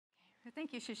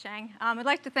Thank you, Shusheng. I'd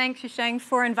like to thank Shusheng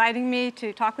for inviting me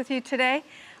to talk with you today.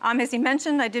 As he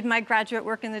mentioned, I did my graduate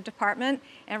work in the department,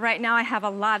 and right now I have a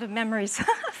lot of memories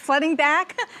flooding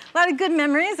back. A lot of good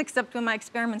memories, except when my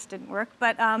experiments didn't work.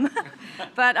 And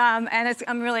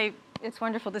it's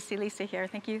wonderful to see Lisa here.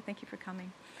 Thank you for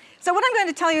coming. So what I'm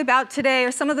going to tell you about today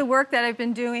are some of the work that I've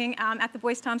been doing at the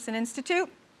Boyce Thompson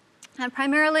Institute, and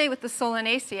primarily with the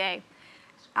Solanaceae.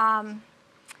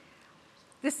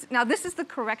 This is the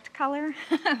correct color.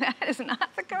 That is not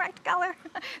the correct color.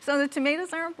 So the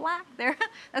tomatoes aren't black.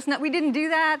 We didn't do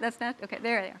that. That's not, OK,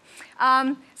 there they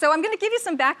are. So I'm going to give you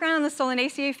some background on the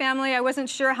Solanaceae family. I wasn't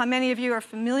sure how many of you are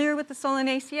familiar with the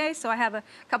Solanaceae, so I have a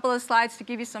couple of slides to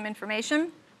give you some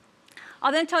information.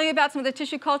 I'll then tell you about some of the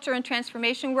tissue culture and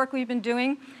transformation work we've been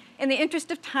doing. In the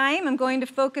interest of time, I'm going to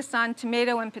focus on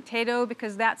tomato and potato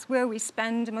because that's where we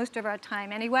spend most of our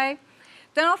time anyway.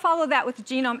 Then I'll follow that with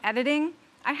genome editing.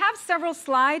 I have several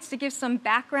slides to give some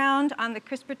background on the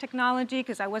CRISPR technology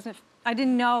because I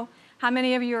didn't know how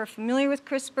many of you are familiar with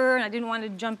CRISPR, and I didn't want to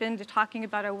jump into talking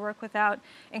about our work without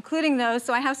including those.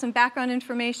 So I have some background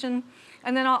information.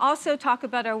 And then I'll also talk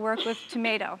about our work with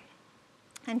tomato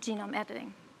and genome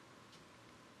editing.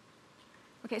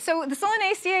 OK, so the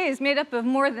Solanaceae is made up of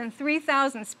more than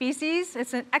 3,000 species.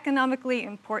 It's an economically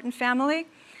important family.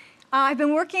 I've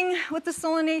been working with the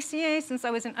Solanaceae since I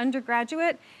was an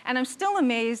undergraduate, and I'm still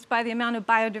amazed by the amount of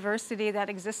biodiversity that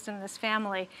exists in this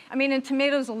family. I mean, in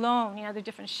tomatoes alone, there are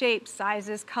different shapes,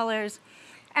 sizes, colors.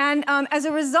 And as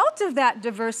a result of that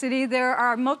diversity, there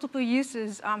are multiple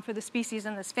uses for the species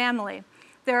in this family.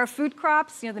 There are food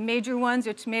crops. The major ones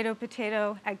are tomato,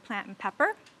 potato, eggplant, and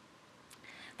pepper.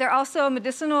 There are also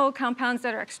medicinal compounds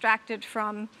that are extracted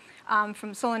from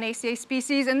Solanaceae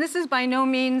species. And this is by no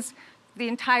means the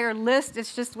entire list.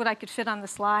 It's just what I could fit on the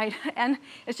slide. And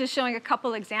it's just showing a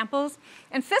couple examples.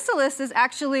 And Physalis is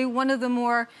actually one of the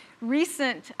more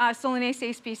recent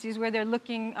Solanaceae species where they're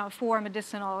looking for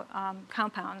medicinal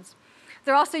compounds.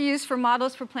 They're also used for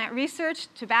models for plant research.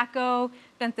 Tobacco,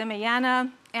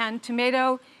 Benthamiyana, and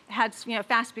tomato had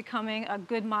fast becoming a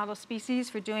good model species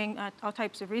for doing all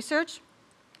types of research.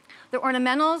 They're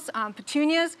ornamentals,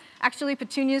 petunias. Actually,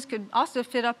 petunias could also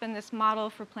fit up in this model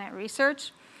for plant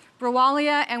research.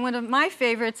 Brawalia, and one of my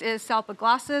favorites is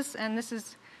Salpoglossus, and this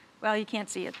is, well, you can't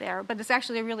see it there, but it's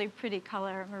actually a really pretty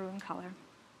color, maroon color.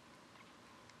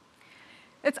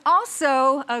 It's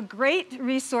also a great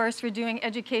resource for doing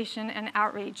education and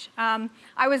outreach.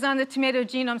 I was on the tomato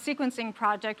genome sequencing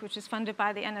project, which is funded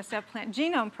by the NSF Plant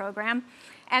Genome Program,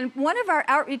 and one of our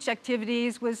outreach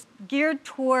activities was geared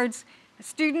towards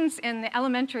students in the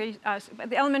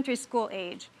elementary school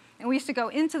age. And we used to go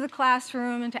into the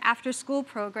classroom, into after-school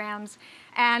programs,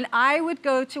 and I would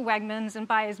go to Wegmans and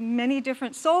buy as many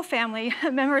different Sol family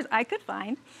members I could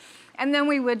find. And then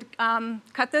we would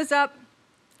cut those up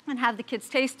and have the kids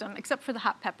taste them, except for the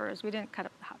hot peppers. We didn't cut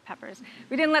up the hot peppers.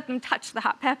 We didn't let them touch the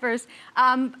hot peppers.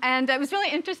 And it was really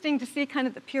interesting to see kind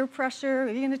of the peer pressure. Are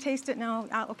you going to taste it? No.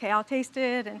 OK, I'll taste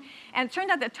it. And it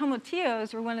turned out that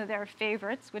tomatillos were one of their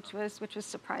favorites, which was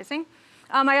surprising.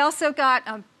 I also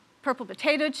got purple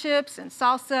potato chips and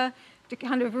salsa to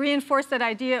kind of reinforce that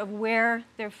idea of where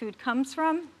their food comes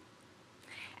from.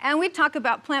 And we talk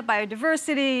about plant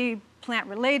biodiversity, plant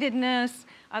relatedness,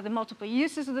 the multiple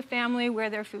uses of the family, where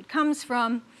their food comes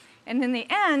from. And in the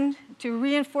end, to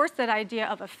reinforce that idea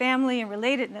of a family and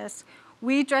relatedness,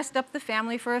 we dressed up the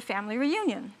family for a family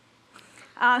reunion.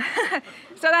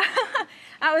 So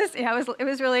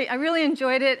I really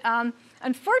enjoyed it.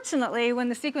 Unfortunately, when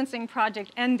the sequencing project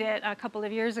ended a couple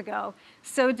of years ago,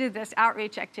 so did this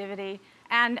outreach activity.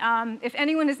 And if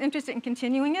anyone is interested in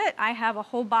continuing it, I have a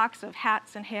whole box of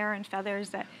hats and hair and feathers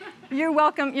that you're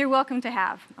welcome to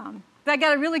have. But I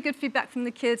got a really good feedback from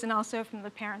the kids and also from the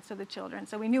parents of the children.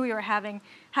 So we knew we were having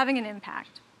an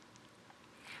impact.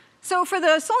 So for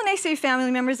the Solanaceae family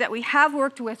members that we have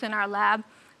worked with in our lab,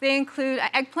 they include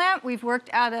eggplant. We've worked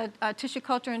out a tissue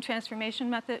culture and transformation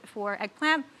method for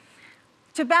eggplant.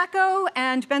 Tobacco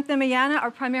and Benthamiyana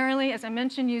are primarily, as I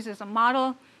mentioned, used as a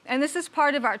model. And this is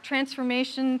part of our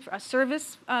transformation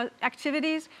service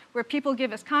activities, where people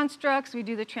give us constructs, we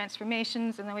do the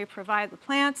transformations, and then we provide the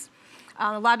plants.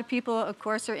 A lot of people, of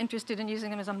course, are interested in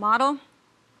using them as a model.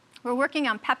 We're working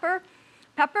on pepper.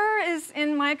 Pepper is,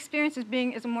 in my experience,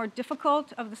 is a more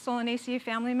difficult of the Solanaceae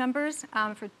family members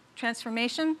for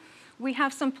transformation. We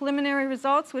have some preliminary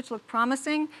results which look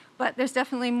promising, but there's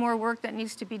definitely more work that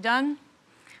needs to be done.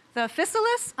 The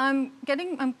Physalis, I'm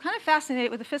kind of fascinated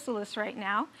with the Physalis right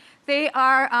now. They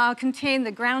contain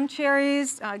the ground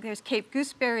cherries. There's Cape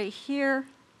gooseberry here,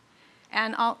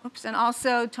 and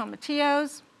also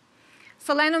tomatillos.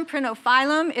 Solanum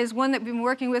prenophilum is one that we've been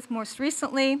working with most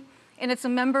recently, and it's a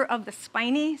member of the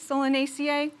spiny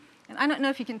Solanaceae. And I don't know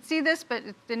if you can see this, but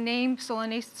the name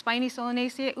spiny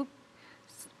Solanaceae,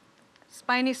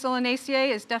 spiny Solanaceae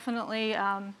is definitely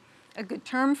a good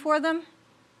term for them.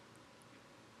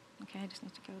 Okay, I just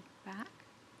need to go back.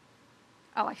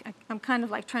 Oh, I'm kind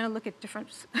of like trying to look at different,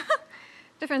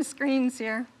 different screens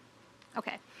here.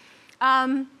 Okay.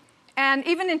 And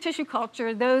even in tissue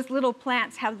culture, those little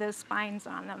plants have those spines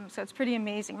on them. So it's pretty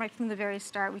amazing. Right from the very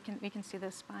start, we can see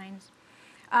those spines.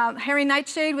 Hairy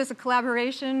nightshade was a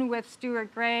collaboration with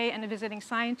Stuart Gray and a visiting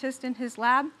scientist in his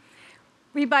lab.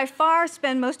 We by far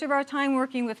spend most of our time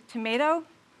working with tomato.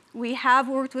 We have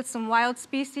worked with some wild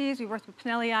species. We worked with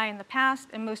Pinelli in the past,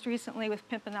 and most recently with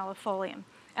Pimpinellifolium.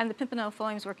 And the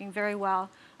Pimpinellifolium is working very well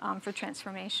for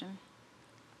transformation.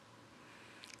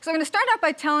 So I'm going to start out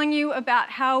by telling you about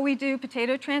how we do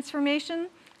potato transformation,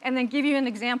 and then give you an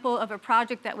example of a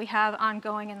project that we have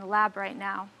ongoing in the lab right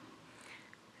now.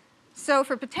 So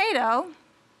for potato,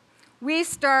 we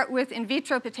start with in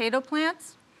vitro potato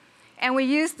plants, and we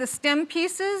use the stem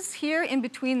pieces here in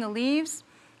between the leaves.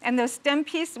 And those stem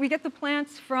pieces, we get the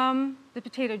plants from the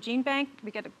potato gene bank.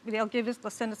 They'll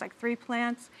send us like 3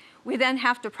 plants. We then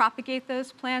have to propagate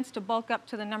those plants to bulk up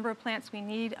to the number of plants we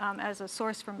need as a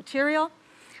source for material.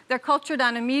 They're cultured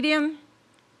on a medium,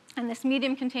 and this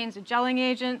medium contains a gelling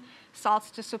agent,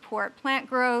 salts to support plant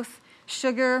growth,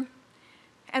 sugar.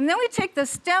 And then we take the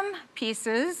stem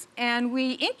pieces and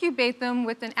we incubate them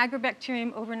with an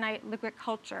agrobacterium overnight liquid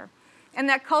culture. And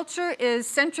that culture is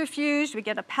centrifuged. We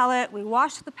get a pellet. We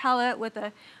wash the pellet with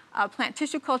a plant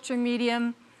tissue culture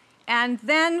medium. And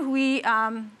then we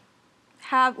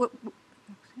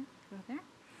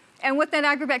and what that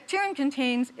agrobacterium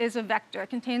contains is a vector. It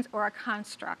contains or a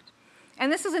construct.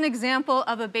 And this is an example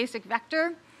of a basic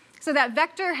vector. So that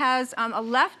vector has a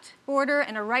left border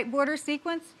and a right border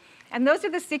sequence. And those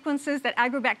are the sequences that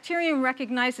agrobacterium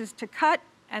recognizes to cut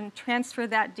and transfer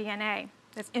that DNA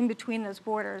that's in between those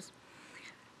borders.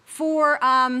 For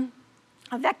a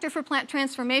vector for plant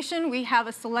transformation, we have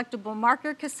a selectable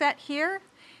marker cassette here.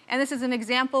 And this is an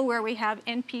example where we have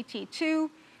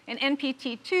NPT2. And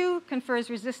NPT2 confers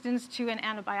resistance to an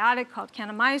antibiotic called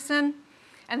kanamycin.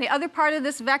 And the other part of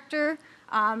this vector,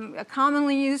 a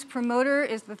commonly used promoter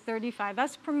is the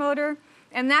 35S promoter.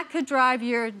 And that could drive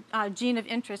your gene of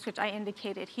interest, which I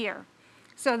indicated here.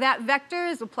 So that vector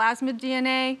is a plasmid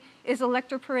DNA, is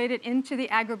electroporated into the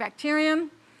agrobacterium.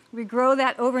 We grow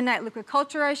that overnight liquid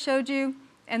culture I showed you,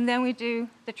 and then we do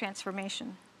the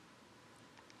transformation.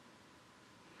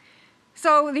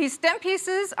 So these stem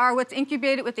pieces are what's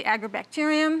incubated with the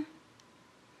agrobacterium.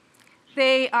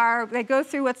 They go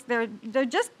through they're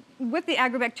just with the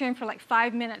agrobacterium for like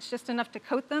 5 minutes, just enough to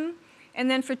coat them. And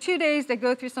then for 2 days, they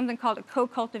go through something called a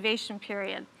co-cultivation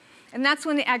period. And that's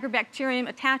when the agrobacterium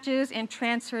attaches and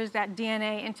transfers that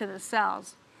DNA into the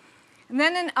cells. And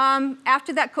then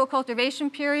after that co-cultivation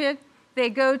period, they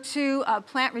go to a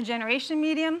plant regeneration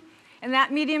medium. And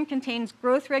that medium contains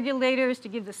growth regulators to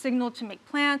give the signal to make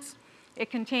plants. It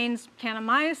contains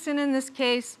kanamycin in this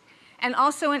case, and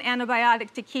also an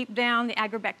antibiotic to keep down the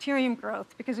agrobacterium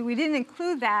growth. Because if we didn't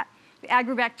include that, the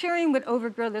agrobacterium would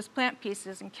overgrow those plant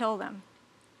pieces and kill them.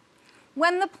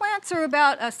 When the plants are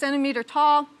about 1 centimeter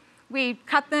tall, we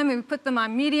cut them and we put them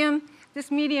on medium.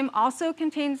 This medium also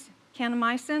contains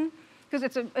kanamycin,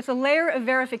 because it's a layer of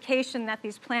verification that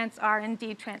these plants are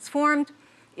indeed transformed.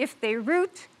 If they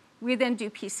root, we then do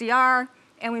PCR,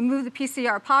 and we move the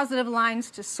PCR positive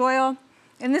lines to soil.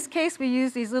 In this case, we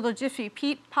use these little Jiffy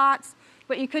peat pots,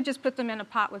 but you could just put them in a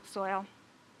pot with soil,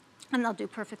 and they'll do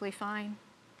perfectly fine.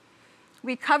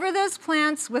 We cover those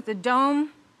plants with a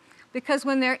dome, because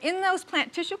when they're in those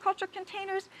plant tissue culture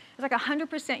containers, it's like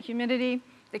 100% humidity.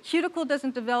 The cuticle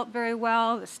doesn't develop very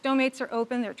well. The stomates are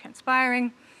open. They're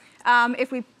transpiring.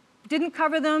 If we didn't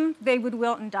cover them, they would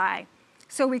wilt and die.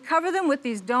 So we cover them with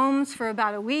these domes for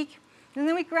about a week. And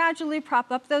then we gradually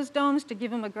prop up those domes to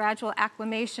give them a gradual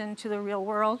acclimation to the real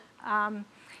world.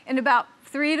 In about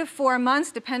 3 to 4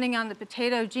 months, depending on the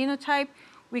potato genotype,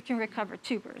 we can recover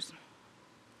tubers.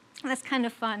 And that's kind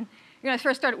of fun. When I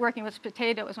first started working with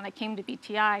potato was when I came to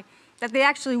BTI, that they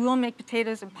actually will make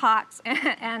potatoes in pots.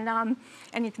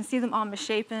 And you can see them all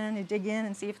misshapen. You dig in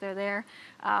and see if they're there.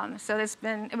 So it's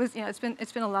been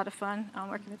a lot of fun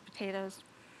working with potatoes.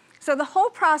 So the whole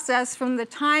process from the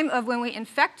time of when we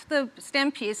infect the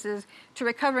stem pieces to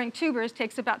recovering tubers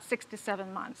takes about 6 to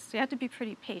 7 months. So you have to be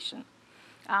pretty patient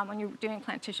when you're doing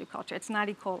plant tissue culture. It's not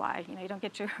E. coli. You don't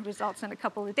get your results in a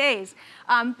couple of days.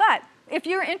 But if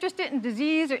you're interested in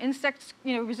disease or insect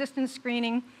resistance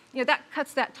screening, that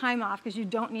cuts that time off because you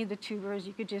don't need the tubers.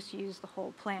 You could just use the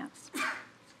whole plants.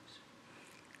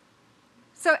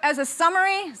 So as a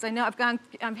summary, as I know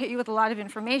I've hit you with a lot of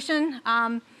information,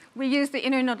 we use the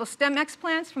internodal stem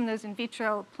explants from those in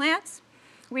vitro plants.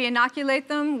 We inoculate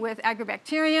them with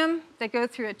agrobacterium. They go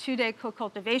through a 2-day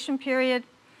co-cultivation period.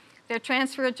 They're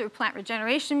transferred to a plant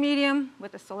regeneration medium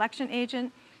with a selection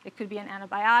agent. It could be an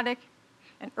antibiotic,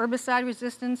 an herbicide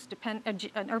resistance, an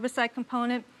herbicide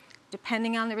component,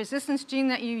 depending on the resistance gene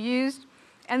that you used.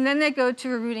 And then they go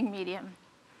to a rooting medium.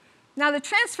 Now, the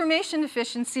transformation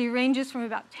efficiency ranges from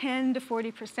about 10 to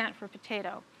 40% for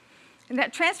potato. And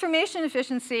that transformation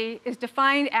efficiency is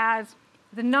defined as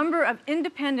the number of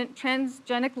independent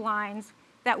transgenic lines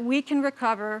that we can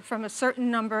recover from a certain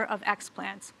number of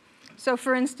explants. So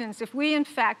for instance, if we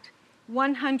infect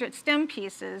 100 stem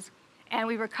pieces and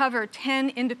we recover 10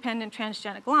 independent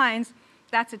transgenic lines,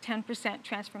 that's a 10%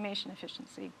 transformation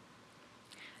efficiency.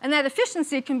 And that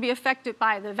efficiency can be affected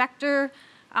by the vector,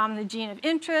 the gene of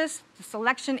interest, the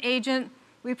selection agent.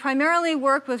 We primarily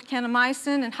work with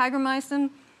kanamycin and hygromycin.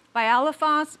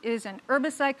 Biallophos is an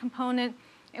herbicide component,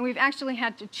 and we've actually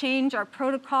had to change our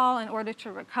protocol in order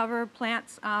to recover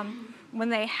plants when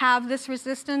they have this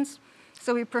resistance.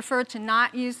 So we prefer to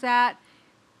not use that.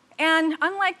 And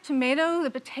unlike tomato, the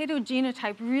potato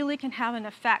genotype really can have an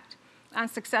effect on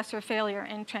success or failure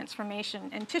in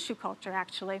transformation in tissue culture,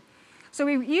 actually. So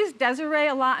we use Desiree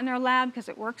a lot in our lab because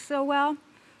it works so well.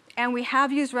 And we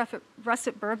have used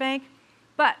Russet Burbank.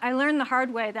 But I learned the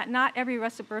hard way that not every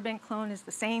Russet Burbank clone is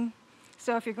the same.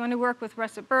 So if you're going to work with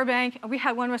Russet Burbank, we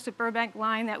had one Russet Burbank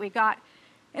line that we got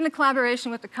in a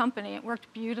collaboration with the company. It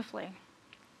worked beautifully.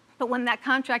 But when that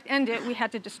contract ended, we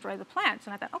had to destroy the plants.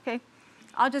 And I thought, OK,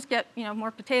 I'll just get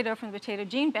more potato from the potato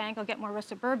gene bank. I'll get more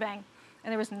Russet Burbank.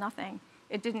 And there was nothing.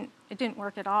 It didn't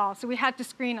work at all. So we had to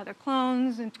screen other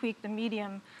clones and tweak the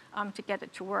medium to get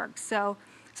it to work. So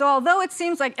although it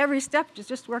seems like every step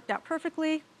just worked out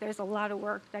perfectly, there's a lot of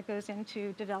work that goes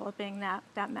into developing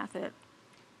that method.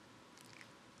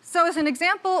 So as an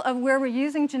example of where we're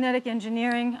using genetic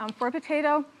engineering for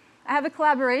potato, I have a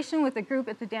collaboration with a group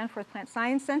at the Danforth Plant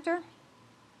Science Center.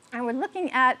 And we're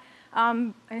looking at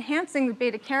enhancing the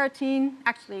beta-carotene,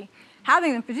 actually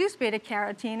having them produce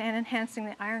beta-carotene and enhancing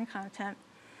the iron content.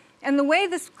 And the way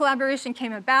this collaboration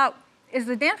came about is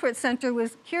the Danforth Center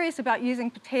was curious about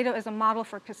using potato as a model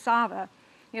for cassava.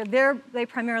 They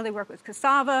primarily work with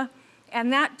cassava,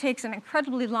 and that takes an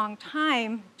incredibly long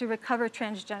time to recover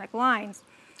transgenic lines.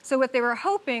 So what they were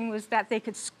hoping was that they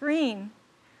could screen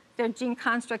their gene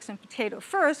constructs in potato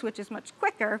first, which is much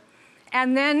quicker,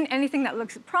 and then anything that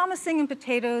looks promising in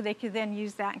potato, they could then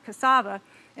use that in cassava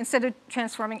instead of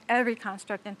transforming every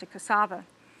construct into cassava.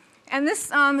 And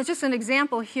this is just an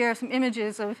example here of some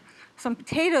images of some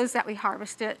potatoes that we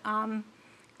harvested.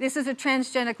 This is a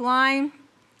transgenic line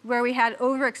where we had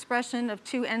overexpression of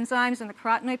 2 enzymes in the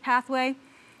carotenoid pathway.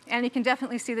 And you can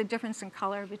definitely see the difference in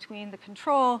color between the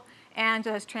control and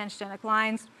those transgenic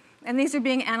lines. And these are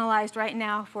being analyzed right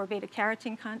now for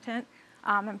beta-carotene content.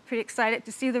 I'm pretty excited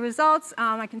to see the results.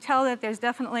 I can tell that there's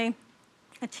definitely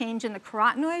a change in the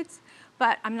carotenoids,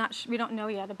 but we don't know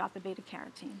yet about the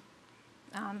beta-carotene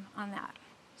on that.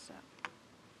 So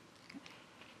I'm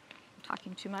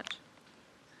talking too much.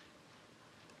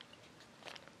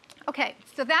 OK,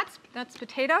 so that's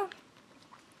potato.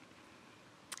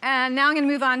 And now I'm going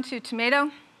to move on to tomato.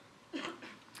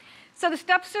 So the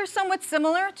steps are somewhat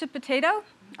similar to potato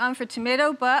for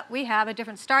tomato, but we have a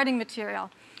different starting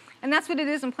material. And that's what it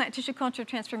is in plant tissue culture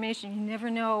transformation. You never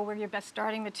know where your best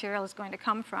starting material is going to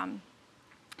come from.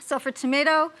 So for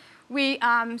tomato, we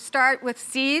start with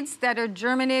seeds that are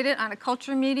germinated on a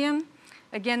culture medium.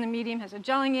 Again, the medium has a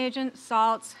gelling agent,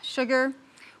 salts, sugar.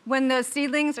 When those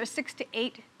seedlings are 6 to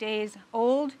 8 days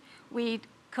old, we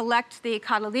collect the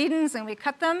cotyledons and we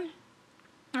cut them,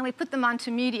 and we put them onto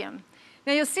medium.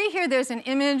 Now you'll see here there's an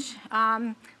image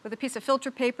with a piece of filter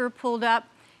paper pulled up.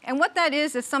 And what that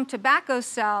is some tobacco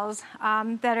cells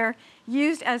that are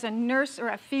used as a nurse or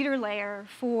a feeder layer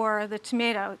for the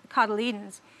tomato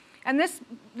cotyledons. And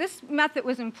this method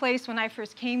was in place when I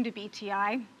first came to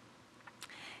BTI.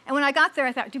 And when I got there,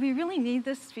 I thought, do we really need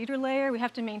this feeder layer? We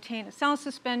have to maintain a cell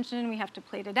suspension. We have to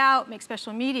plate it out, make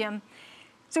special medium.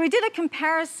 So we did a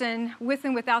comparison with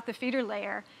and without the feeder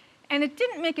layer. And it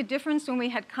didn't make a difference when we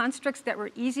had constructs that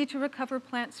were easy to recover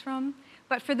plants from.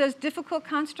 But for those difficult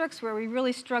constructs where we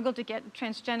really struggled to get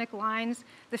transgenic lines,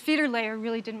 the feeder layer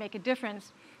really did make a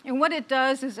difference. And what it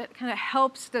does is it kind of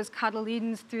helps those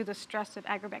cotyledons through the stress of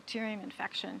agrobacterium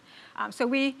infection. So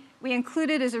we include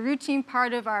it as a routine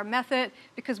part of our method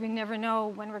because we never know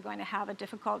when we're going to have a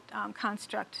difficult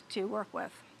construct to work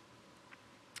with.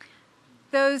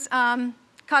 Those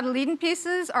cotyledon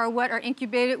pieces are what are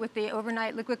incubated with the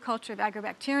overnight liquid culture of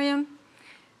agrobacterium.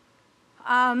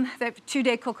 They have a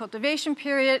 2-day co-cultivation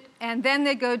period, and then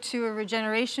they go to a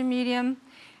regeneration medium.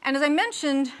 And as I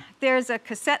mentioned, there's a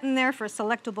cassette in there for a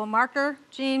selectable marker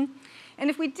gene. And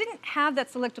if we didn't have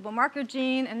that selectable marker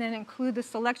gene and then include the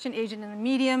selection agent in the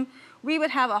medium, we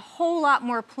would have a whole lot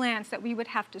more plants that we would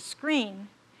have to screen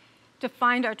to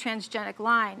find our transgenic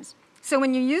lines. So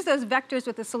when you use those vectors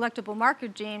with the selectable marker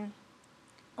gene,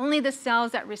 only the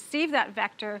cells that receive that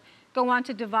vector go on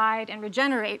to divide and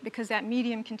regenerate because that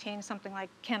medium contains something like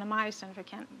kanamycin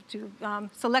to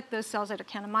select those cells that are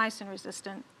kanamycin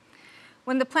resistant.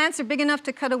 When the plants are big enough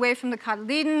to cut away from the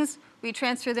cotyledons, we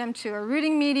transfer them to a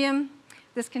rooting medium.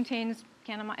 This contains,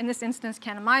 in this instance,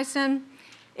 kanamycin.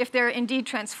 If they're indeed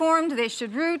transformed, they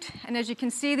should root. And as you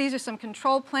can see, these are some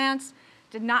control plants.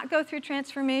 Did not go through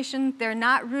transformation. They're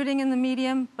not rooting in the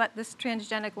medium, but this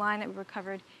transgenic line that we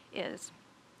recovered is.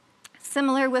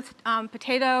 Similar with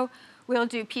potato, we'll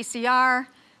do PCR.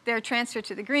 They're transferred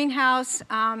to the greenhouse.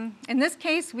 In this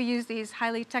case, we use these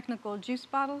highly technical juice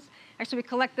bottles. Actually, we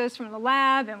collect those from the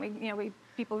lab, and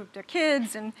people with their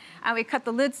kids, and we cut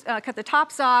the lids, cut the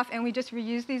tops off, and we just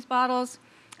reuse these bottles.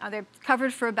 They're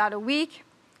covered for about a week.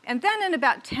 And then in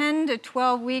about 10 to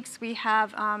 12 weeks, we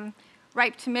have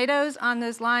ripe tomatoes on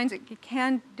those lines. It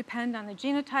can depend on the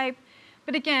genotype.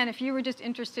 But again, if you were just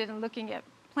interested in looking at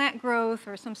plant growth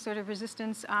or some sort of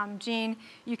resistance gene,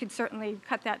 you could certainly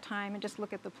cut that time and just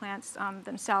look at the plants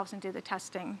themselves and do the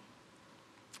testing.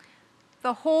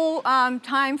 The whole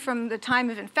time from the time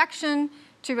of infection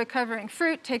to recovering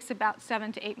fruit takes about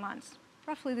 7 to 8 months,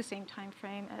 roughly the same time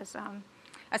frame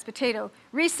as potato.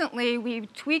 Recently,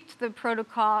 we've tweaked the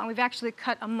protocol, and we've actually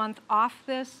cut a month off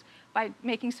this by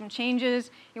making some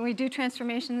changes. And we do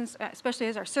transformations, especially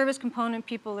as our service component,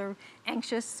 people are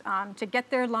anxious to get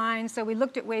their lines. So we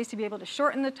looked at ways to be able to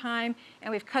shorten the time,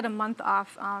 and we've cut a month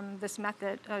off this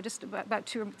method. Just about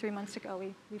 2 or 3 months ago,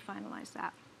 we finalized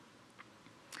that.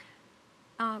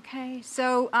 Okay,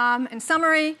 so in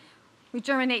summary, we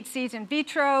germinate seeds in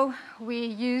vitro. We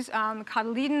use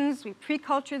cotyledons. We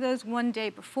pre-culture those 1 day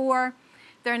before.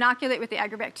 They're inoculated with the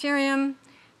agrobacterium.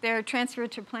 They're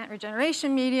transferred to plant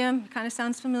regeneration medium. Kind of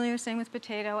sounds familiar, same with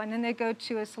potato. And then they go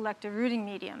to a selective rooting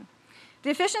medium.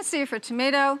 The efficiency for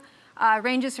tomato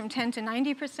ranges from 10 to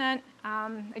 90%.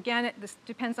 Again, this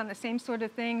depends on the same sort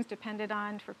of things depended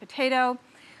on for potato.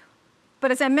 But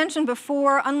as I mentioned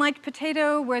before, unlike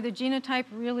potato, where the genotype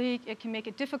really, it can make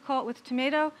it difficult with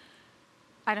tomato,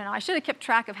 I don't know, I should have kept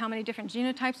track of how many different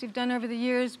genotypes we've done over the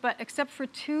years, but except for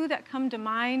 2 that come to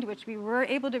mind, which we were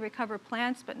able to recover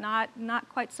plants, but not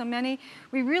quite so many,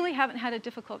 we really haven't had a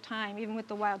difficult time, even with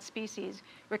the wild species,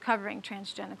 recovering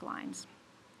transgenic lines.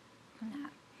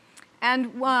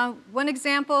 And one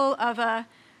example of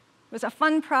was a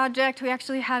fun project. We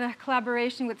actually had a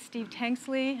collaboration with Steve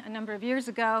Tanksley a number of years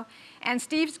ago, and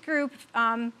Steve's group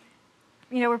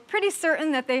we're pretty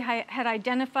certain that they had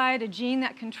identified a gene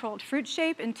that controlled fruit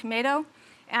shape in tomato.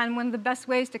 And one of the best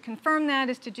ways to confirm that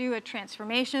is to do a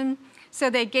transformation. So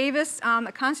they gave us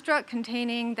a construct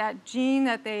containing that gene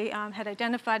that they had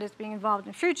identified as being involved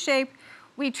in fruit shape.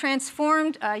 We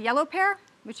transformed a yellow pear,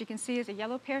 which you can see is a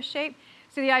yellow pear shape.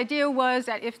 So the idea was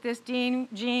that if this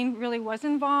gene really was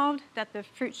involved, that the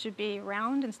fruit should be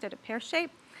round instead of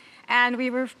pear-shaped. And we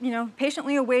were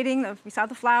patiently awaiting. We saw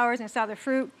the flowers and saw the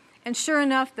fruit. And sure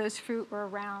enough, those fruit were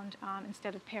round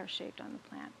instead of pear-shaped on the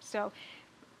plant. So,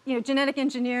 genetic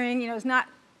engineering, it's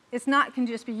not can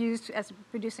just be used as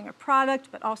producing a product,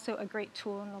 but also a great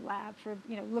tool in the lab for,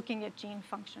 looking at gene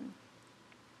function.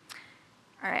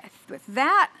 All right, with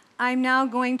that, I'm now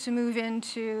going to move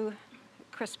into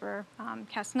CRISPR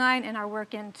Cas9 and our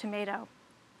work in tomato.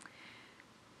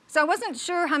 So I wasn't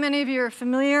sure how many of you are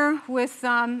familiar with,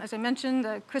 as I mentioned,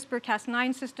 the CRISPR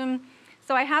Cas9 system.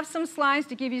 So I have some slides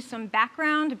to give you some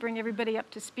background to bring everybody up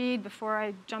to speed before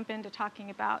I jump into talking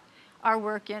about our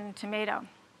work in tomato.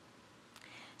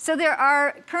 So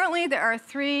currently there are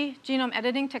 3 genome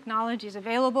editing technologies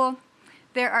available.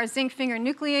 There are zinc finger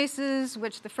nucleases,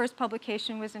 which the first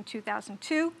publication was in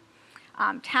 2002.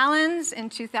 TALENs in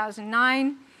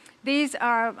 2009. These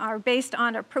are based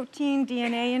on a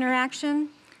protein-DNA interaction.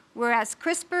 Whereas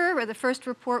CRISPR, where the first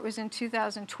report was in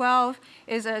 2012,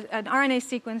 is an RNA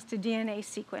sequence to DNA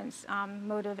sequence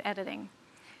mode of editing.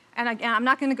 And again, I'm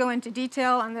not going to go into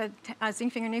detail on the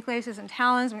zinc finger nucleases and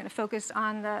TALENs. I'm going to focus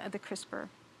on the CRISPR.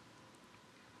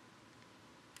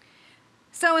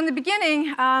 So in the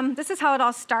beginning, this is how it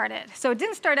all started. So it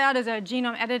didn't start out as a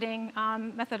genome editing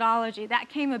methodology. That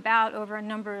came about over a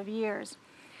number of years.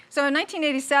 So in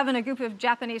 1987, a group of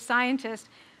Japanese scientists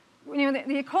the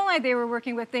E. coli they were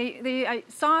working with, they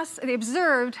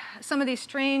observed some of these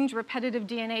strange repetitive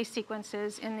DNA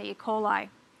sequences in the E. coli.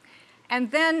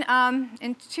 And then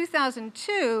in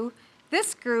 2002,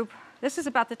 this group, this is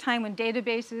about the time when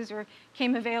databases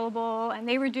became available, and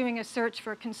they were doing a search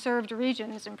for conserved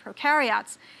regions in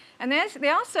prokaryotes. And they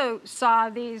also saw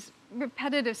these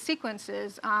repetitive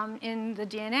sequences in the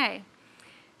DNA.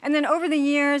 And then over the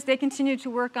years, they continued to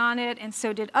work on it, and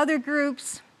so did other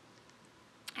groups.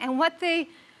 And what they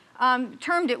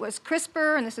termed it was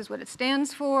CRISPR, and this is what it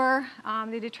stands for.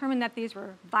 They determined that these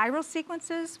were viral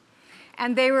sequences,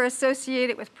 and they were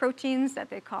associated with proteins that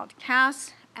they called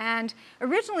Cas. And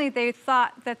originally, they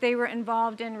thought that they were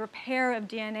involved in repair of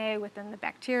DNA within the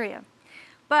bacteria.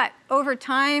 But over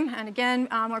time, and again,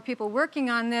 more people working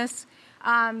on this,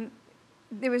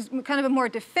 there was kind of a more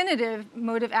definitive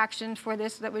mode of action for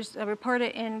this that was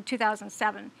reported in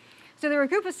 2007. So there were a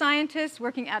group of scientists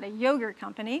working at a yogurt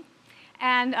company.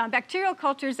 And bacterial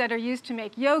cultures that are used to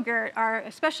make yogurt are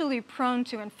especially prone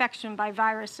to infection by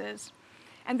viruses.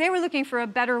 And they were looking for a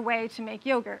better way to make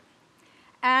yogurt.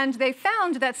 And they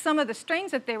found that some of the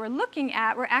strains that they were looking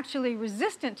at were actually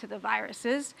resistant to the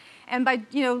viruses. And by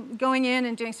going in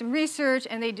and doing some research,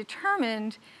 and they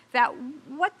determined that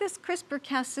what this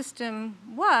CRISPR-Cas system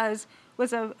was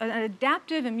an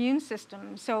adaptive immune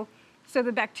system. So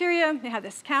the bacteria, they had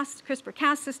this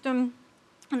CRISPR-Cas system,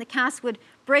 and the Cas would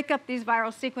break up these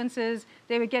viral sequences.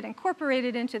 They would get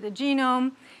incorporated into the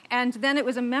genome, and then it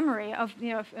was a memory of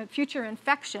a future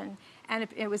infection, and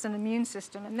it was an immune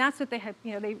system. And that's what they had,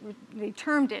 they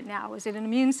termed it now. Was it an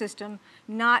immune system,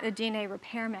 not a DNA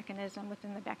repair mechanism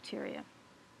within the bacteria?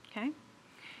 Okay?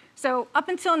 So up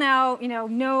until now,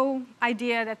 no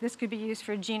idea that this could be used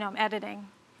for genome editing.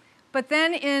 But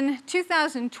then in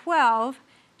 2012,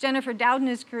 Jennifer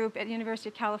Doudna's group at the University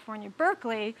of California,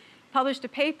 Berkeley, published a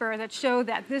paper that showed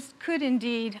that this could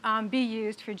indeed be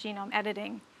used for genome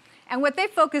editing. And what they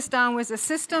focused on was a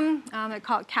system they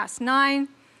call it Cas9,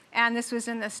 and this was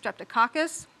in the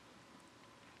Streptococcus.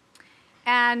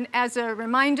 And as a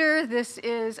reminder, this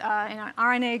is an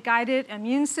RNA-guided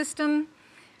immune system.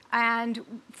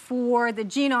 And for the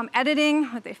genome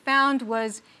editing, what they found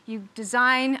was you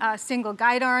design a single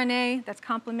guide RNA that's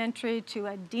complementary to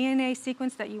a DNA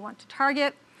sequence that you want to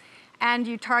target. And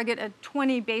you target a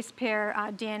 20 base pair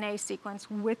DNA sequence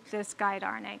with this guide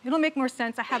RNA. It'll make more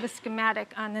sense. I have a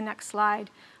schematic on the next slide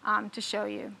to show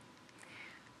you.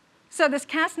 So this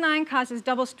Cas9 causes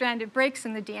double-stranded breaks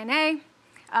in the DNA.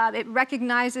 It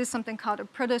recognizes something called a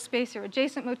protospace or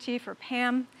adjacent motif, or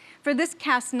PAM. For this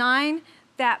Cas9,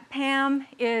 that PAM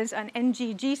is an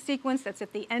NGG sequence that's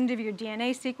at the end of your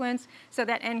DNA sequence. So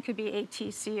that N could be A, T,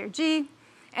 C, or G.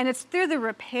 And it's through the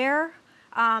repair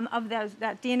of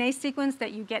that DNA sequence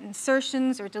that you get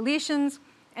insertions or deletions,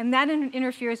 and that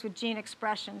interferes with gene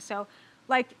expression. So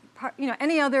like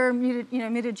any other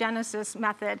mutagenesis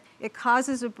method, it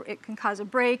can cause a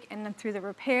break, and then through the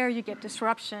repair, you get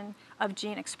disruption of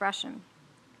gene expression.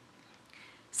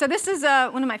 So this is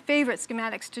one of my favorite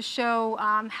schematics to show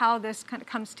how this kind of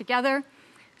comes together.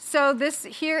 So this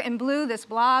here in blue, this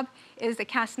blob, is the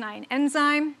Cas9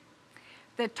 enzyme.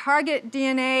 The target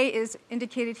DNA is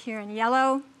indicated here in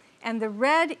yellow, and the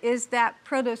red is that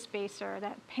protospacer,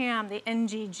 that PAM, the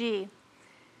NGG.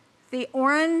 The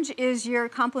orange is your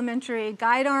complementary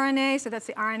guide RNA, so that's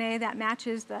the RNA that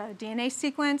matches the DNA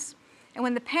sequence. And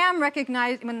when the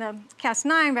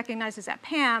Cas9 recognizes that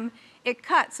PAM, it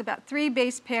cuts about 3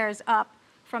 base pairs up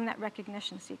from that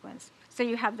recognition sequence. So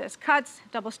you have this cuts,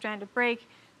 double-stranded break.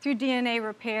 Through DNA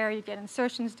repair, you get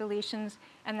insertions, deletions,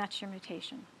 and that's your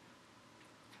mutation.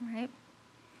 All right.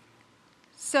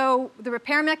 So the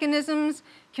repair mechanisms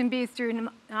can be through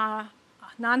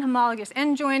non-homologous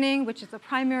end joining, which is the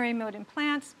primary mode in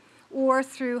plants, or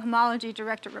through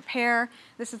homology-directed repair.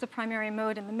 This is the primary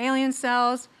mode in mammalian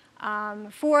cells.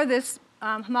 For this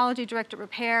homology-directed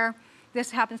repair, this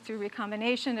happens through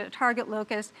recombination at a target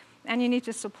locus, and you need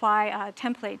to supply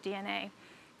template DNA.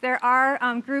 There are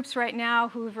groups right now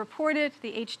who have reported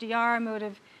the HDR mode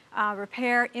of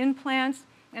repair in plants.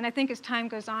 And I think as time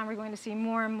goes on, we're going to see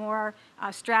more and more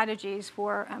strategies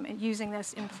for using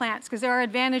this in plants, because there are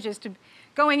advantages to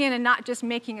going in and not just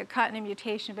making a cut and a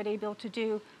mutation, but able to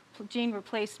do gene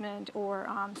replacement or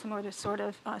some other sort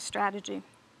of strategy.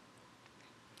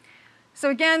 So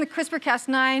again, the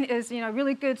CRISPR-Cas9 is a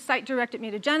really good site-directed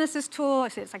mutagenesis tool. I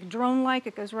say it's like drone-like.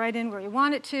 It goes right in where you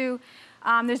want it to.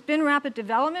 There's been rapid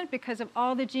development because of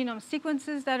all the genome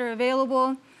sequences that are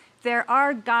available. There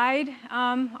are guide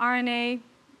RNA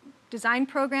design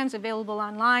programs available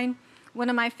online. One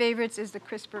of my favorites is the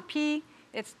CRISPR-P.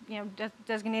 It's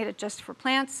designated just for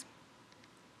plants.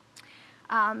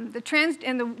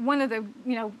 One of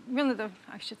the,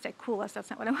 I should say coolest, that's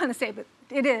not what I want to say, but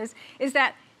it is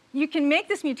that you can make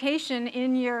this mutation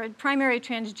in your primary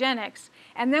transgenics,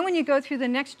 and then when you go through the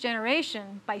next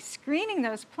generation, by screening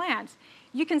those plants,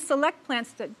 you can select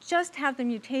plants that just have the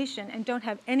mutation and don't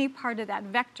have any part of that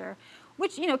vector,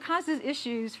 which causes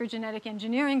issues for genetic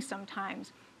engineering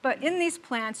sometimes. But in these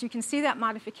plants, you can see that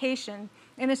modification,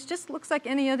 and it just looks like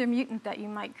any other mutant that you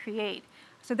might create.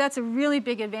 So that's a really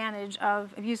big advantage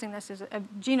of using this as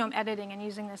genome editing and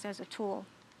using this as a tool.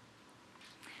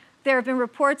 There have been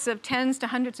reports of tens to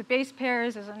hundreds of base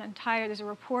pairs. There's a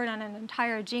report on an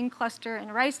entire gene cluster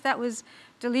in rice that was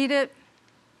deleted.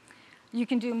 You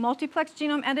can do multiplex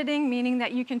genome editing, meaning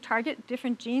that you can target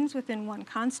different genes within one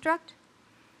construct.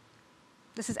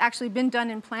 This has actually been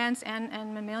done in plants and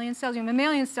mammalian cells.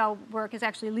 Mammalian cell work is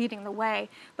actually leading the way,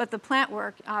 but the plant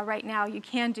work right now, you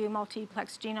can do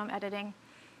multiplex genome editing.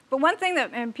 But one thing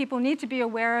that people need to be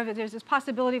aware of is there's this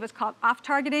possibility of what's called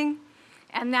off-targeting.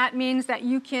 And that means that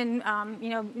you can,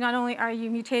 not only are you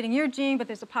mutating your gene, but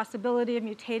there's a possibility of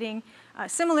mutating a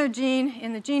similar gene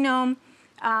in the genome.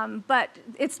 But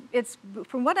it's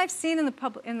from what I've seen in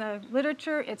the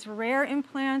literature, it's rare in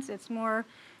plants. It's more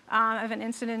of an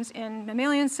incidence in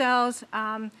mammalian cells.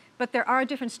 But there are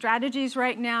different strategies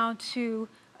right now to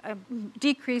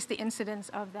decrease the incidence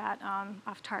of that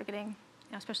off-targeting,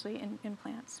 especially in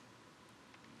plants.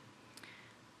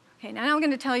 Okay, now I'm going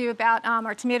to tell you about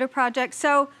our tomato project.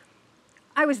 So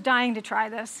I was dying to try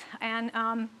this. And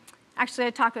actually, I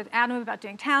talked with Adam about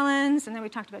doing talons, and then we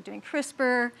talked about doing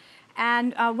CRISPR.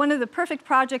 And one of the perfect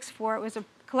projects for it was a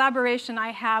collaboration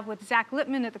I have with Zach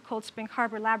Lippman at the Cold Spring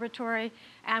Harbor Laboratory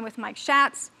and with Mike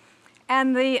Schatz.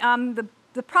 And the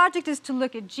project is to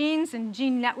look at genes and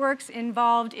gene networks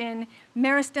involved in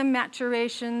meristem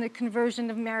maturation, the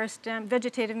conversion of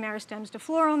vegetative meristems to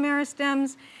floral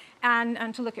meristems,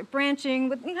 and to look at branching,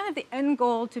 with kind of the end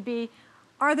goal to be,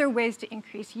 are there ways to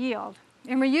increase yield?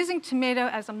 And we're using tomato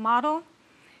as a model.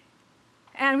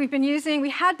 And we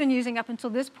had been using up until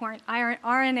this point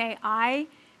RNAi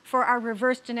for our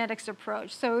reverse genetics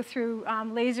approach. So through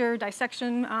laser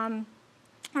dissection,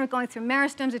 we're going through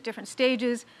meristems at different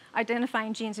stages,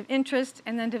 identifying genes of interest,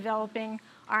 and then developing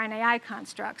RNAi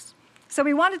constructs. So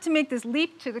we wanted to make this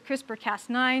leap to the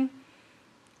CRISPR-Cas9,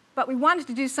 but we wanted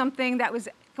to do something that was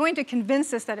going to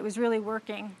convince us that it was really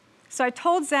working. So I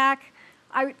told Zach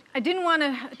I didn't want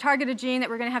to target a gene that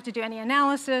we're going to have to do any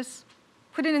analysis,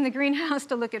 put it in the greenhouse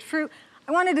to look at fruit.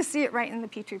 I wanted to see it right in the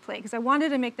Petri plate because I wanted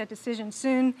to make that decision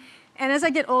soon. And as I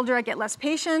get older, I get less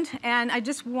patient, and I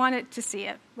just wanted to see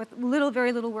it with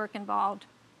very little work involved.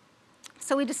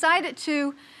 So we decided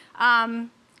to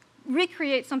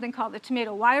recreate something called the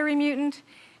tomato wiry mutant.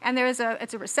 And it's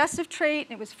a recessive trait.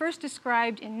 It was first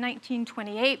described in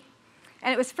 1928.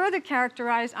 And it was further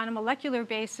characterized on a molecular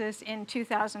basis in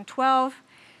 2012.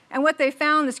 And what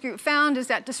this group found, is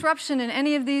that disruption in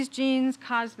any of these genes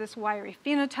caused this wiry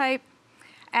phenotype.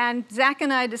 And Zach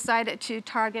and I decided to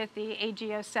target the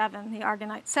AGO7, the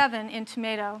argonite 7, in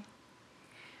tomato.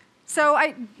 So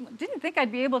I didn't think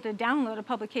I'd be able to download a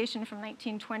publication from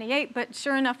 1928, but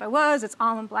sure enough I was. It's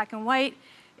all in black and white.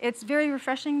 It's very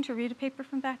refreshing to read a paper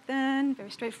from back then, very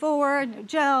straightforward, no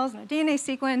gels, no DNA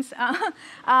sequence.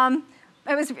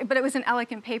 But it was an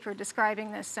elegant paper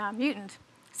describing this mutant.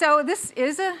 So this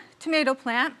is a tomato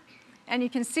plant, and you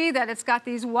can see that it's got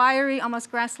these wiry, almost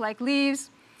grass-like leaves.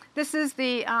 This is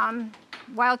the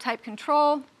wild-type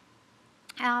control,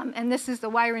 and this is the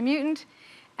wiry mutant.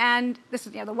 And this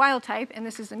is the wild type, and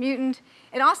this is the mutant.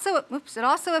 It also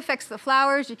affects the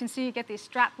flowers. You can see you get these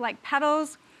strap-like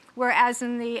petals, whereas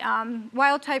in the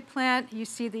wild-type plant, you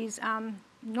see these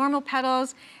normal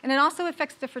petals. And it also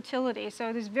affects the fertility.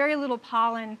 So there's very little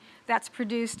pollen that's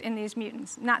produced in these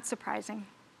mutants. Not surprising.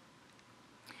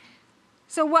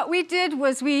 So what we did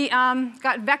was we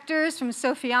got vectors from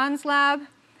Sofiane's lab,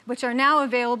 which are now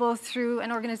available through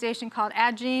an organization called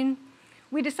Adgene.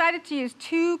 We decided to use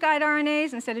 2 guide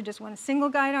RNAs instead of just 1 single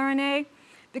guide RNA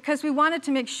because we wanted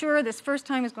to make sure this first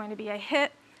time was going to be a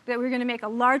hit, that we were going to make a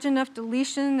large enough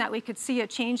deletion that we could see a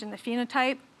change in the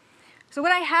phenotype. So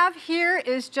what I have here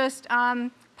is just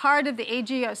part of the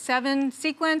AGO7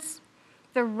 sequence.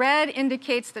 The red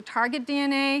indicates the target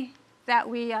DNA that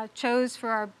we chose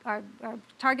for our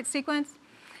target sequence.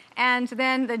 And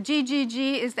then the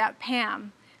GGG is that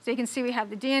PAM. So you can see we have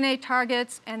the DNA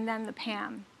targets and then the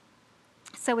PAM.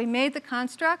 So we made the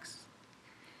constructs.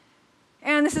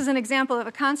 And this is an example of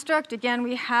a construct. Again,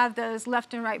 we have those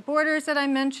left and right borders that I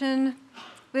mentioned.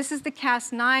 This is the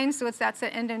Cas9, so that's the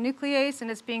endonuclease,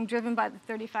 and it's being driven by the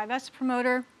 35S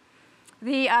promoter.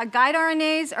 The guide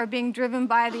RNAs are being driven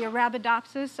by the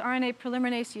Arabidopsis RNA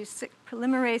polymerase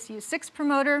U6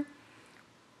 promoter.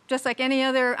 Just like any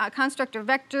other construct or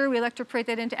vector, we electroporate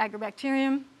that into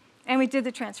Agrobacterium, and we did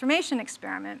the transformation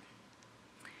experiment.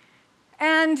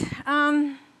 And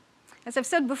as I've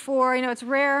said before, it's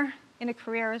rare in a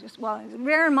career, well, it's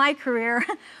rare in my career,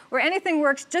 where anything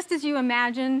works just as you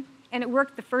imagine, and it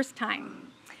worked the first time.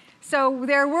 So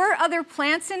there were other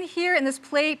plants in here in this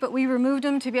plate, but we removed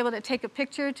them to be able to take a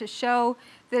picture to show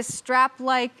this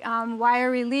strap-like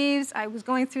wiry leaves. I was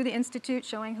going through the institute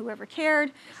showing whoever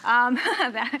cared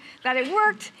that it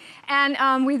worked.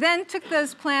 And we then took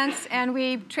those plants and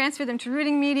we transferred them to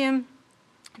rooting medium.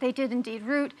 They did indeed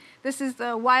root. This is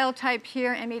the wild type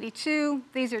here, M82.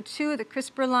 These are 2 of the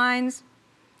CRISPR lines.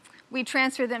 We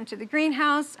transferred them to the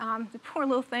greenhouse, the poor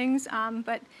little things,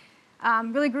 but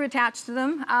really grew attached to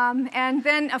them. And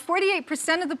then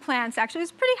 48% of the plants, actually it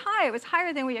was pretty high, it was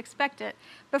higher than we expected,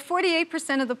 but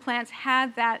 48% of the plants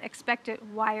had that expected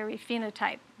wiry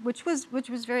phenotype, which was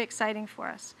very exciting for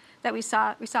us, that we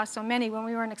saw so many when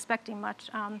we weren't expecting much.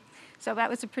 So that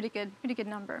was a pretty good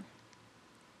number.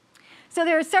 So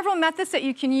there are several methods that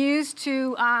you can use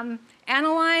to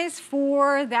analyze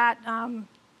for that,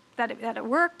 that it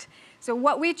worked. So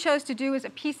what we chose to do is a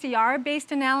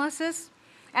PCR-based analysis.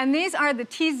 And these are the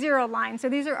T0 lines. So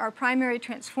these are our primary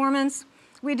transformants.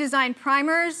 We designed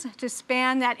primers to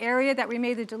span that area that we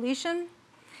made the deletion.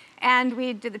 And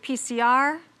we did the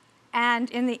PCR. And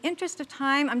in the interest of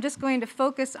time, I'm just going to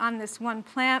focus on this one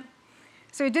plant.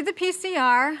 So we did the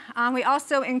PCR. We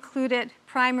also included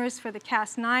primers for the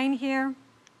Cas9 here.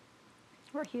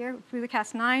 We're here through the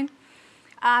Cas9.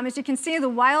 As you can see, the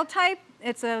wild type,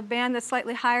 it's a band that's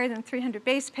slightly higher than 300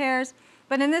 base pairs.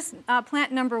 But in this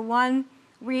plant number 1,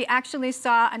 we actually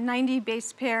saw a 90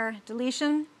 base pair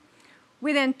deletion.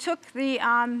 We then took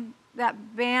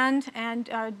that band and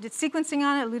did sequencing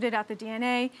on it, eluted out the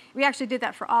DNA. We actually did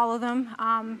that for all of them.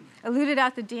 Eluted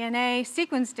out the DNA,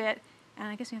 sequenced it, and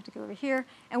I guess we have to go over here.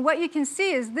 And what you can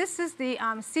see is this is the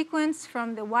sequence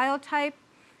from the wild type.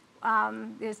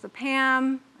 There's the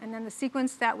PAM, and then the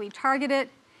sequence that we targeted.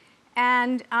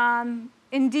 And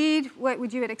indeed,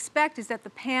 what you would expect is that the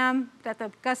PAM, that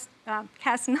the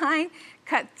Cas9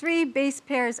 cut 3 base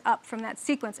pairs up from that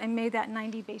sequence and made that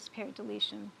 90 base pair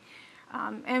deletion.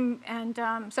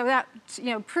 So that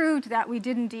proved that we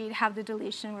did indeed have the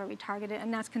deletion where we targeted,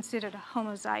 and that's considered a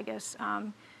homozygous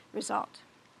result.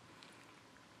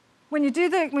 When you do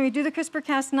the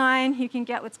CRISPR-Cas9, you can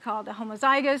get what's called a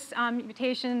homozygous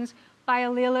mutations,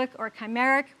 biallelic or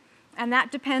chimeric. And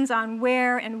that depends on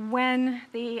where and when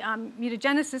the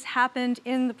mutagenesis happened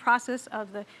in the process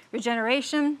of the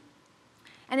regeneration.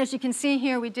 And as you can see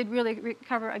here, we did really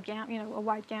recover a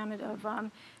wide gamut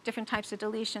of different types of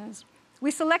deletions.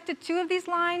 We selected 2 of these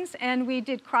lines, and we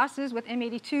did crosses with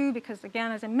M82 because,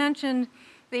 again, as I mentioned,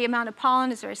 the amount of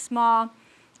pollen is very small.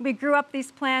 We grew up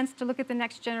these plants to look at the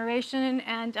next generation,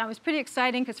 and it was pretty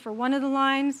exciting because for one of the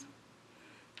lines,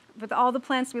 with all the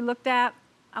plants we looked at,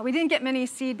 we didn't get many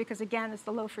seed because, again, it's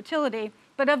the low fertility.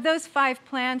 But of those 5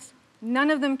 plants,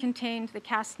 none of them contained the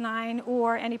Cas9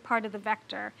 or any part of the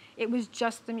vector. It was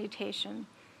just the mutation.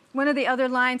 One of the other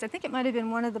lines, I think it might have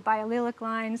been one of the biallelic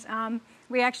lines,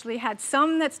 we actually had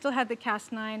some that still had the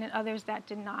Cas9 and others that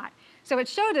did not. So it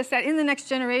showed us that in the next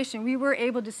generation, we were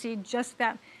able to see just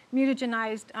that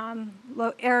mutagenized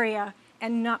area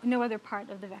and no other part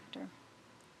of the vector.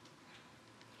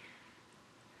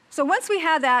 So once we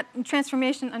had that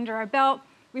transformation under our belt,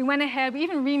 we went ahead, we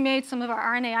even remade some of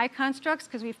our RNAi constructs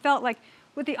because we felt like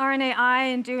with the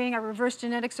RNAi and doing a reverse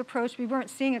genetics approach, we weren't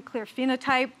seeing a clear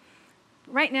phenotype.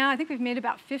 Right now, I think we've made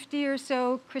about 50 or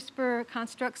so CRISPR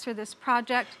constructs for this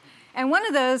project. And one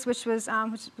of those, which was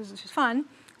fun,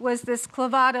 was this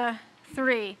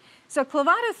Clavata3. So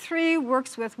Clavata3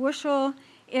 works with Wuschel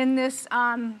in this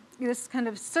kind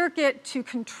of circuit to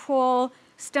control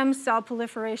stem cell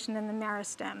proliferation in the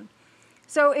meristem.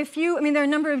 So there are a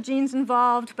number of genes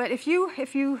involved, but if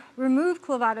you remove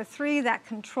Clavata3, that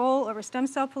control over stem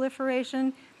cell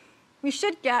proliferation, we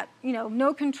should get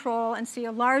no control and see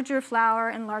a larger flower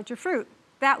and larger fruit.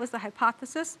 That was the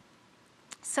hypothesis.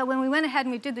 So when we went ahead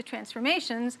and we did the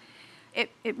transformations,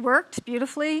 it worked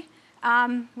beautifully.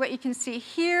 What you can see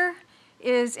here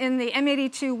is in the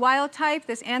M82 wild type,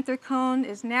 this anther-cone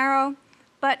is narrow.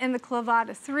 But in the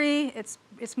Clavata3,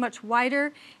 it's much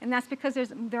wider, and that's because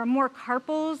there are more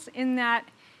carpels in that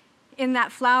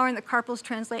flower, and the carpels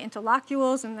translate into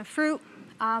locules in the fruit.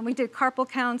 We did carpel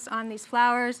counts on these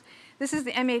flowers. This is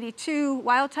the M82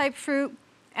 wild type fruit,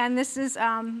 and this is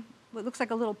what looks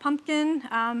like a little pumpkin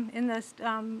in this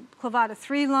clavata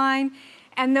 3 line.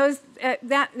 And those,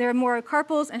 there are more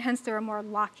carpels, and hence there are more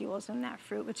locules in that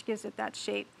fruit, which gives it that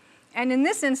shape. And in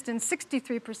this instance,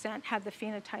 63% had the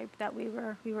phenotype that we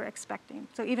were expecting,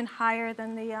 so even higher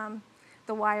than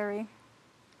the wiry.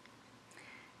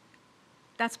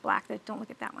 That's black. Don't look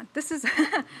at that one. This is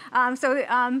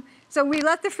so we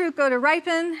let the fruit go to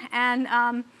ripen,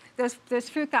 and this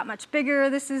fruit got much bigger.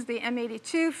 This is the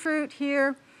M82 fruit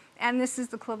here, and this is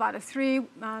the clavata 3,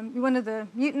 one of the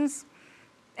mutants.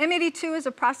 M82 is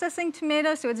a processing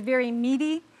tomato, so it's very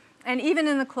meaty. And even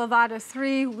in the clavata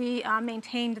 3, we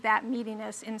maintained that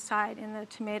meatiness inside in the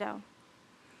tomato.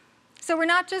 So we're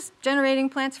not just generating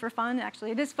plants for fun.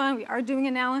 Actually, it is fun. We are doing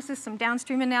analysis, some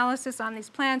downstream analysis on these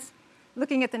plants,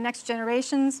 looking at the next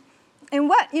generations. And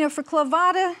for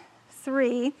clavata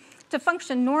 3 to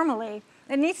function normally,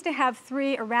 it needs to have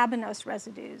 3 arabinose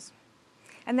residues.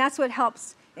 And that's what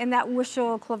helps in that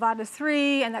Wuschel clavata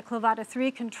 3 and that clavata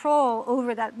 3 control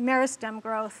over that meristem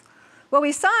growth. What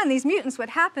we saw in these mutants, what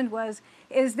happened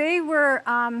is they were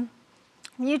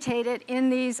mutated in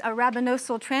these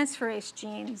arabinosal transferase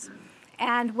genes.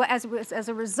 And as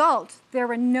a result, there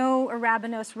were no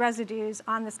arabinose residues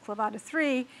on this clavata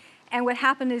 3. And what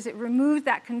happened is it removed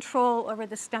that control over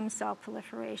the stem cell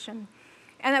proliferation.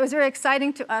 And that was very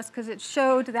exciting to us because it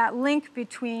showed that link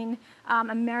between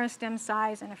a meristem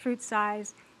size and a fruit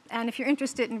size. And if you're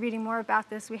interested in reading more about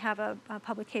this, we have a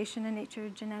publication in Nature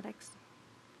Genetics.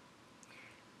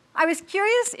 I was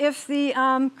curious if the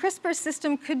CRISPR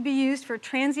system could be used for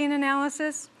transient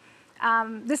analysis.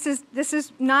 This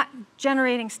is not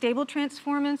generating stable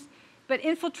transformants, but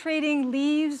infiltrating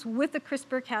leaves with the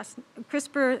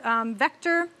CRISPR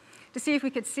vector to see if we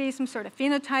could see some sort of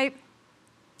phenotype.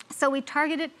 So we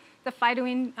targeted the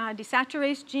phytoene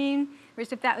desaturase gene,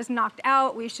 whereas if that was knocked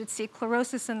out, we should see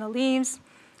chlorosis in the leaves.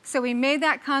 So we made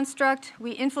that construct.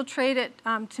 We infiltrated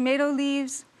tomato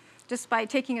leaves just by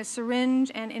taking a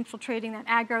syringe and infiltrating that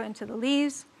agar into the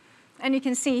leaves. And you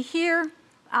can see here,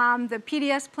 the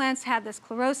PDS plants had this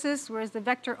chlorosis, whereas the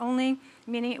vector only,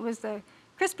 meaning it was the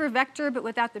CRISPR vector but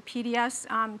without the PDS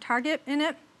target in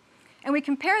it. And we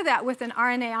compare that with an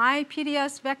RNAi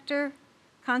PDS vector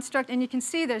construct, and you can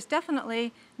see there's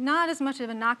definitely not as much of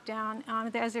a knockdown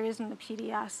as there is in the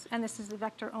PDS, and this is the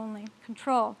vector-only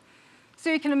control.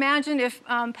 So you can imagine if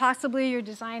possibly you're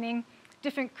designing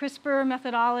different CRISPR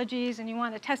methodologies and you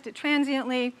want to test it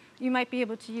transiently, you might be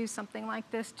able to use something like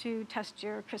this to test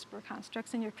your CRISPR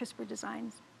constructs and your CRISPR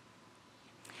designs.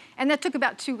 And that took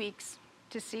about 2 weeks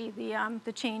to see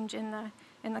the change in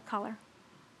the color.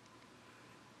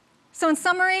 So in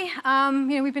summary,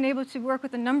 we've been able to work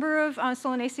with a number of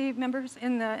Solanaceae members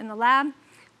in the lab.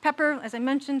 Pepper, as I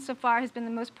mentioned so far, has been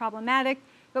the most problematic,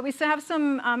 but we still have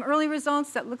some early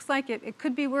results that looks like it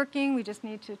could be working. We just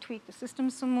need to tweak the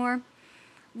system some more.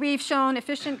 We've shown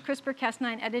efficient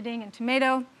CRISPR-Cas9 editing in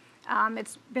tomato.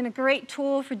 It's been a great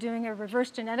tool for doing a reverse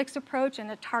genetics approach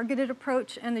and a targeted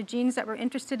approach in the genes that we're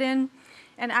interested in,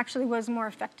 and actually was more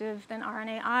effective than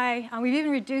RNAi. We've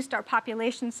even reduced our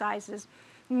population sizes.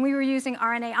 When we were using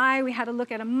RNAi, we had to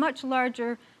look at a much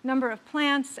larger number of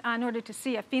plants in order to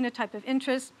see a phenotype of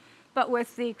interest. But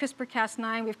with the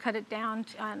CRISPR-Cas9, we've cut it down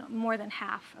to more than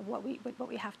half of what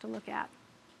we have to look at.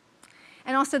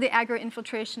 And also the agar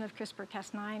infiltration of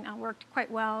CRISPR-Cas9 worked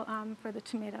quite well for the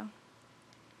tomato.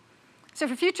 So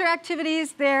for future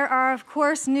activities, there are, of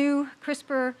course, new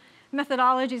CRISPR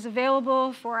methodologies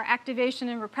available for activation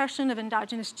and repression of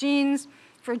endogenous genes,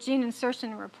 for gene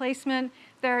insertion and replacement.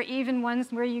 There are even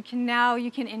ones where you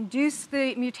can induce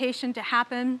the mutation to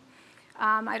happen.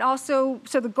 So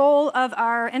the goal of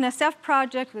our NSF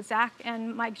project with Zach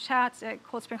and Mike Schatz at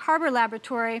Cold Spring Harbor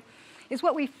Laboratory is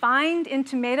what we find in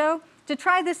tomato to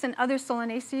try this in other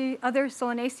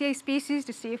Solanaceae species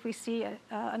to see if we see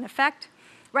an effect.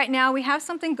 Right now, we have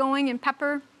something going in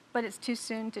pepper, but it's too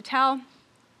soon to tell.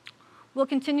 We'll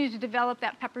continue to develop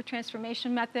that pepper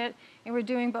transformation method, and we're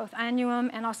doing both annuum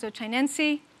and also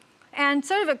chinense. And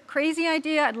sort of a crazy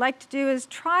idea I'd like to do is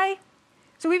try.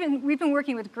 So we've been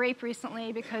working with grape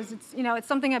recently because it's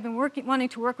something I've been wanting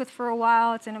to work with for a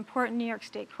while. It's an important New York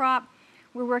State crop.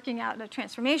 We're working out a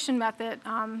transformation method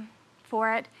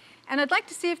for it. And I'd like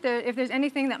to see if there's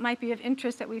anything that might be of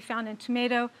interest that we found in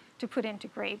tomato to put into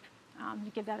grape,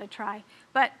 to give that a try.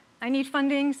 But I need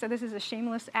funding, so this is a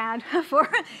shameless ad for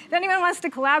if anyone wants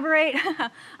to collaborate.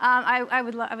 I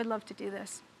would love to do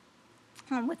this.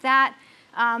 With that,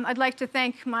 I'd like to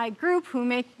thank my group who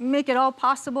make it all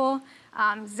possible.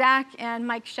 Zach and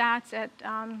Mike Schatz at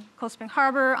Cold Spring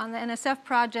Harbor on the NSF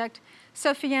project,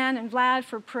 Sofiane and Vlad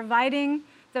for providing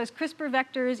those CRISPR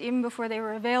vectors even before they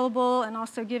were available, and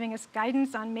also giving us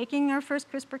guidance on making our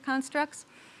first CRISPR constructs.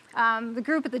 The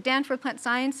group at the Danforth Plant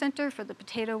Science Center for the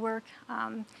potato work.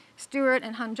 Stuart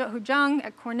and Hu Zhang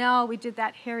at Cornell, we did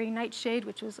that hairy nightshade,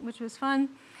 which was fun.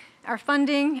 Our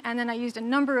funding, and then I used a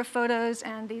number of photos,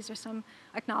 and these are some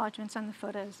acknowledgments on the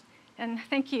photos. And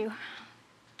thank you.